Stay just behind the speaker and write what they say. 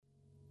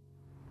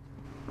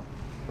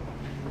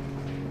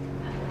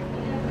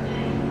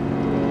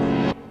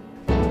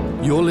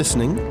You're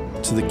listening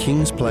to the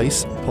King's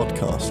Place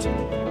podcast.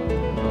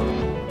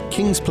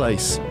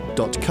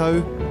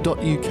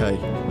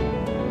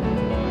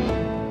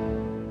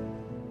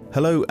 kingsplace.co.uk.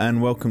 Hello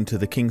and welcome to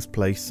the King's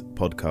Place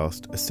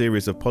podcast, a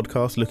series of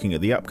podcasts looking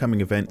at the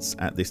upcoming events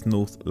at this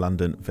North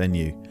London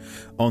venue.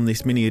 On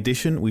this mini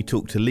edition, we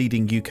talk to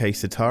leading UK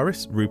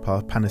sitarist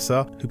Roopa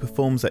Panesar, who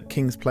performs at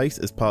King's Place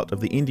as part of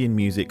the Indian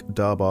Music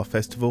Darbar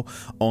Festival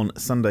on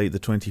Sunday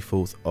the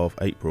 24th of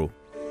April.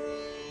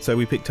 So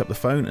we picked up the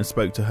phone and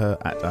spoke to her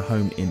at her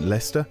home in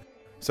Leicester.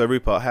 So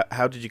Roopa,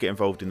 how did you get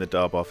involved in the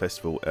Darbar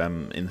Festival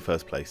in the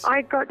first place?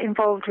 I got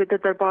involved with the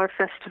Darbar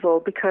Festival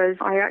because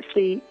I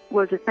actually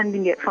was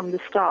attending it from the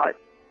start.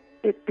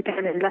 It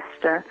began in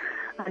Leicester,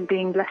 and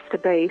being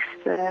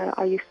Leicester-based,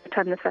 I used to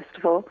attend the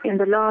festival. In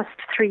the last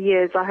 3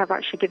 years, I have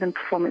actually given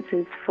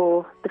performances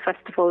for the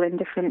festival in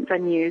different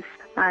venues,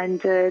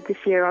 and this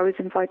year I was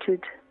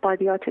invited by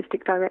the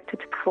artistic director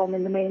to perform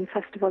in the main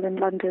festival in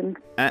London.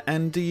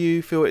 And do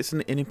you feel it's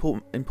an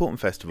important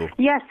festival?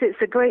 Yes,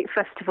 it's a great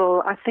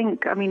festival. I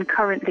mean,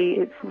 currently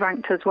it's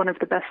ranked as one of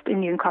the best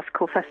Indian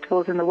classical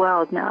festivals in the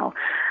world now.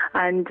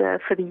 And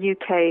for the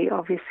UK,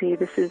 obviously,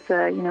 this is,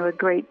 a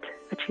great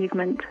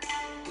achievement.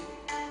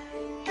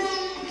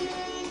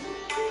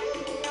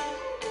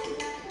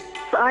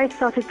 I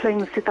started playing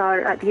the sitar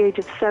at the age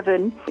of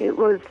 7. It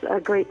was a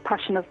great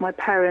passion of my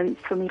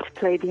parents for me to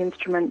play the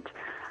instrument,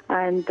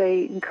 and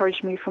they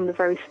encouraged me from the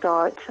very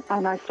start.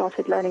 And I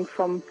started learning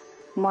from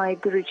my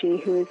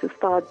Guruji, who is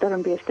Ustad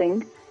Dharambir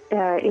Singh,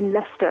 in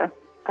Leicester.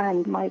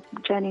 And my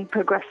journey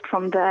progressed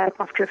from there.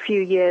 After a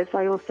few years,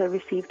 I also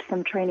received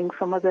some training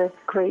from other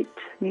great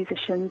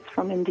musicians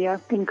from India,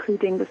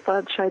 including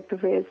Ustad Shahid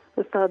Pervez,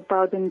 Ustad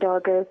Bardin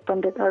Dagar,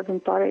 Pandit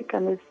Arvind Parekh,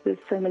 and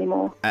there's so many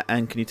more.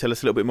 And can you tell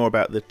us a little bit more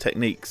about the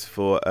techniques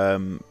for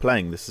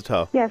playing the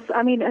sitar? Yes,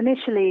 I mean,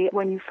 initially,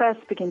 when you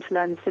first begin to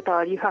learn the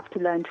sitar, you have to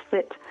learn to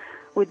sit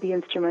with the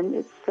instrument.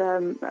 It's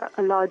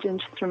a large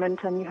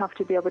instrument and you have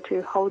to be able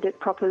to hold it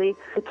properly.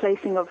 The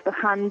placing of the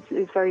hands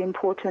is very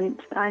important,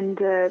 and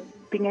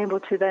being able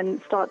to then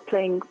start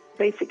playing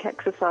basic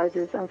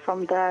exercises, and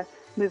from there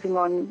moving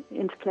on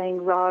into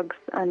playing rags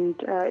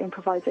and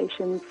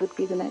improvisations would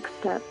be the next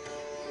step.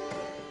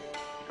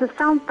 The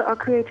sounds that are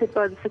created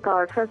by the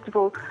sitar, first of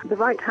all, the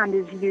right hand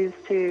is used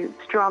to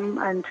strum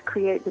and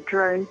create the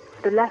drone.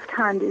 The left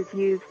hand is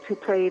used to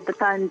play the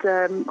band.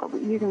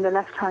 Using the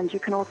left hand, you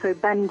can also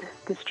bend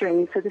the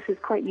string, so this is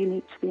quite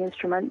unique to the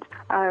instrument,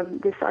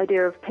 this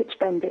idea of pitch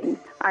bending.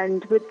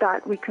 And with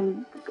that, we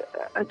can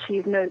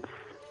achieve notes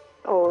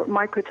or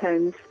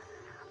microtones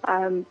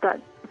that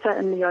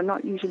certainly are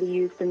not usually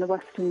used in the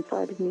Western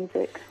side of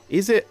music.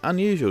 Is it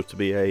unusual to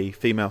be a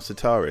female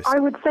sitarist? I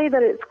would say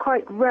that it's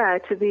quite rare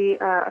to be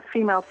a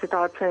female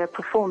sitar player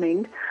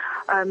performing.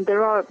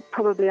 There are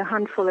probably a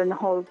handful in the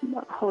whole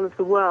of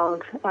the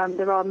world.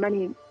 There are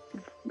many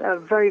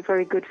very,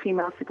 very good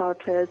female sitar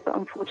players, but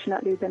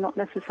unfortunately they're not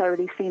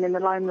necessarily seen in the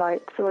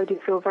limelight. So I do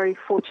feel very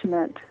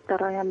fortunate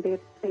that I am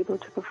able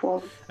to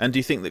perform. And do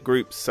you think that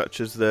groups such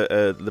as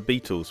the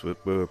Beatles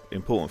were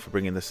important for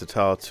bringing the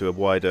sitar to a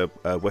wider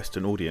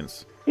Western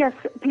audience? Yes,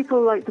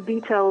 people like the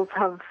Beatles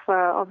have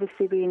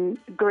obviously been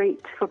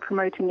great for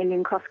promoting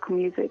Indian classical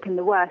music in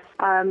the West,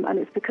 and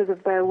it's because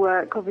of their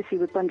work, obviously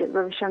with Pandit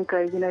Ravi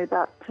Shankar,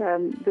 that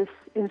this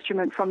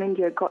instrument from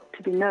India got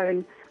to be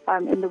known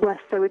in the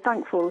West. So we're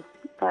thankful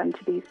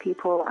to these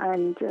people,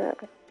 and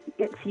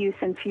its use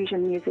in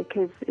fusion music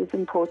is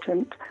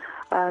important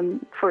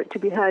for it to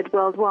be heard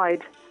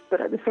worldwide.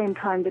 But at the same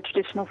time, the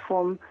traditional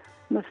form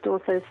must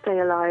also stay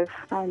alive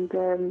and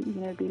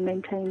be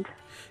maintained.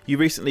 You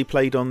recently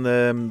played on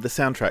the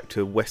soundtrack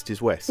to West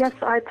is West. Yes,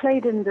 I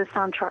played in the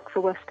soundtrack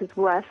for West is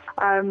West.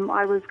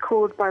 I was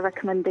called by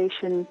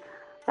recommendation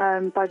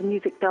by the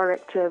music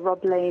director,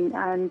 Rob Lane,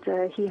 and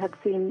he had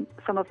seen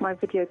some of my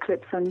video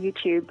clips on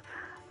YouTube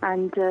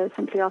and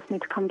simply asked me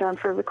to come down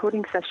for a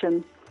recording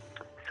session.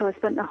 So I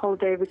spent the whole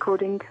day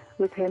recording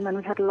with him, and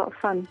we had a lot of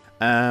fun.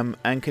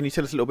 And can you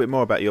tell us a little bit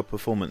more about your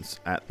performance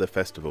at the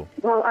festival?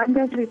 Well, I'm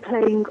going to be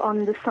playing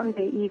on the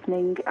Sunday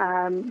evening.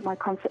 My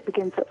concert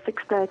begins at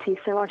 6:30,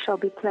 so I shall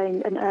be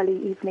playing an early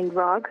evening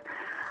rag,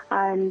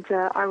 and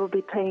I will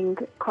be playing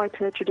quite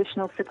a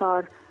traditional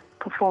sitar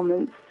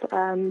performance.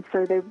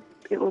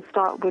 It will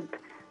start with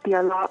the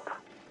alap,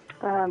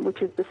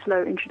 which is the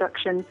slow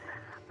introduction,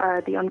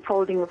 the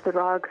unfolding of the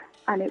rag,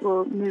 and it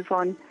will move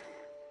on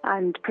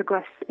and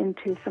progress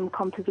into some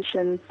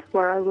compositions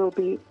where I will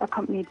be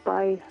accompanied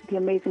by the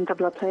amazing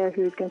tabla player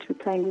who is going to be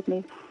playing with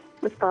me,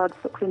 Ustad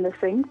Sukhvinder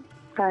Singh,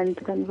 and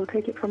then we'll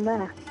take it from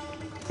there.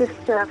 This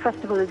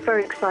festival is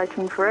very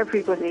exciting for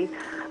everybody,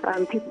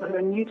 people who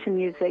are new to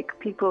music,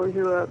 people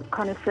who are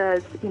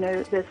connoisseurs.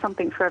 There's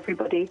something for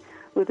everybody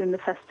within the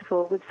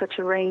festival, with such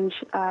a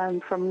range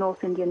from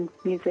North Indian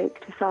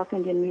music to South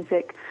Indian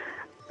music,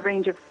 a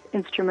range of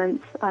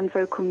instruments and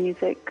vocal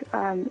music.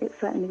 It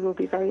certainly will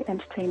be very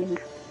entertaining.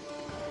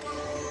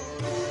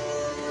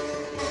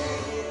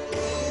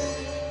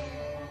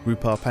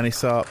 Roopa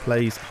Panesar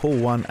plays Hall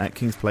 1 at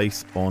King's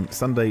Place on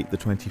Sunday the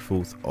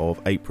 24th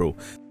of April.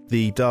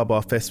 The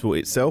Darbar Festival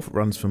itself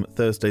runs from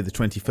Thursday the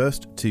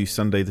 21st to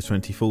Sunday the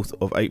 24th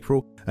of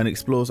April and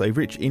explores a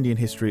rich Indian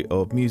history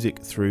of music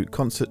through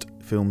concert,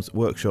 films,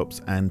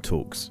 workshops and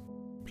talks.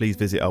 Please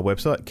visit our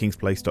website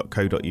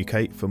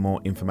kingsplace.co.uk for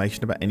more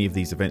information about any of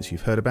these events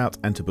you've heard about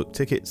and to book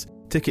tickets.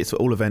 Tickets for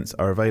all events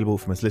are available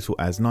from as little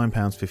as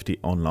 £9.50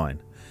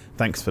 online.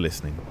 Thanks for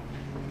listening.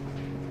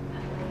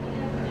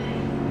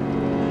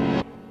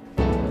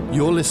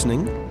 You're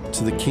listening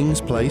to the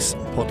King's Place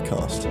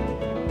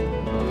podcast.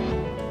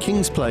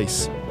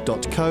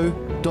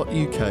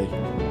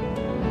 kingsplace.co.uk